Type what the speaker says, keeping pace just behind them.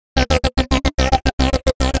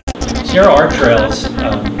Sierra Art Trails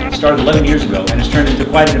started 11 years ago and has turned into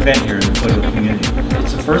quite an event here in the Foothill community.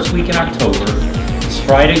 It's the first week in October. It's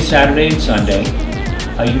Friday, Saturday, and Sunday.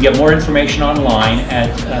 You can get more information online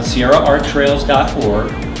at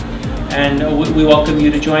sierraarttrails.org, and we welcome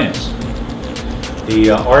you to join us. The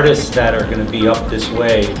artists that are going to be up this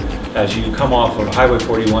way, as you come off of Highway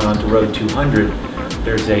 41 onto Road 200,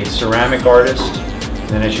 there's a ceramic artist.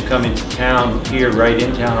 And as you come into town, here, right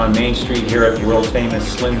in town on Main Street, here at the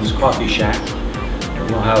world-famous Slim's Coffee Shack,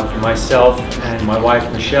 we'll have myself and my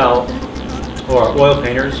wife, Michelle, who are oil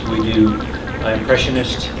painters. We do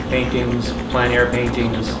impressionist paintings, plein air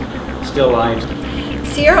paintings, still lifes.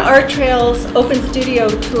 Sierra Art Trails Open Studio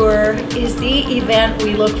Tour is the event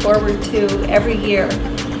we look forward to every year.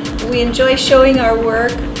 We enjoy showing our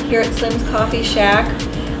work here at Slim's Coffee Shack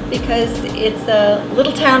because it's a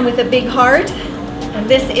little town with a big heart. And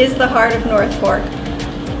this is the heart of North Fork.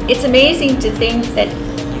 It's amazing to think that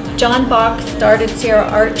John Bach started Sierra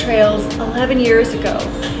Art Trails 11 years ago,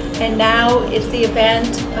 and now it's the event,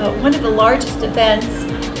 one of the largest events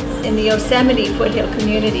in the Yosemite foothill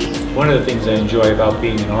communities. One of the things I enjoy about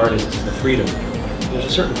being an artist is the freedom. There's a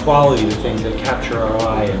certain quality to things that capture our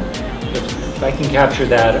eye, and if I can capture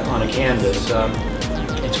that on a canvas,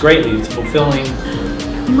 it's fulfilling.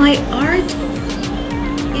 My art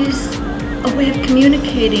is a way of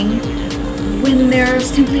communicating when there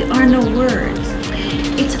simply are no words.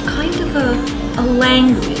 It's a kind of a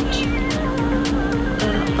language,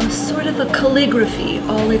 a sort of a calligraphy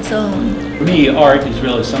all its own. For me, art is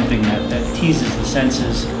really something that teases the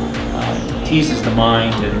senses, teases the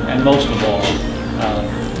mind, and most of all,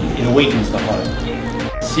 it awakens the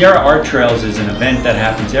heart. Sierra Art Trails is an event that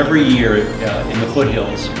happens every year in the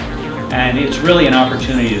foothills. And it's really an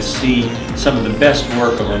opportunity to see some of the best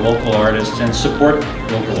work of our local artists and support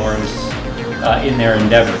local artists in their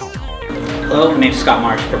endeavor. Hello, my name is Scott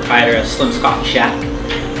Marsh, proprietor of Slim's Coffee Shack.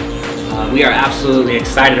 We are absolutely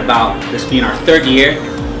excited about this being our third year,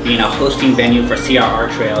 being a hosting venue for Sierra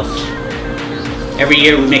Art Trails. Every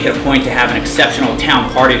year we make it a point to have an exceptional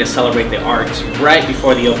town party to celebrate the arts right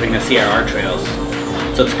before the opening of Sierra Art Trails.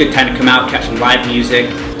 So it's a good time to come out, catch some live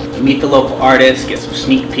music, meet the local artists, get some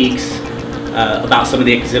sneak peeks about some of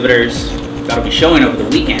the exhibitors that'll be showing over the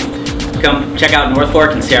weekend. Come check out North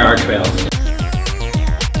Fork and Sierra Art Trails.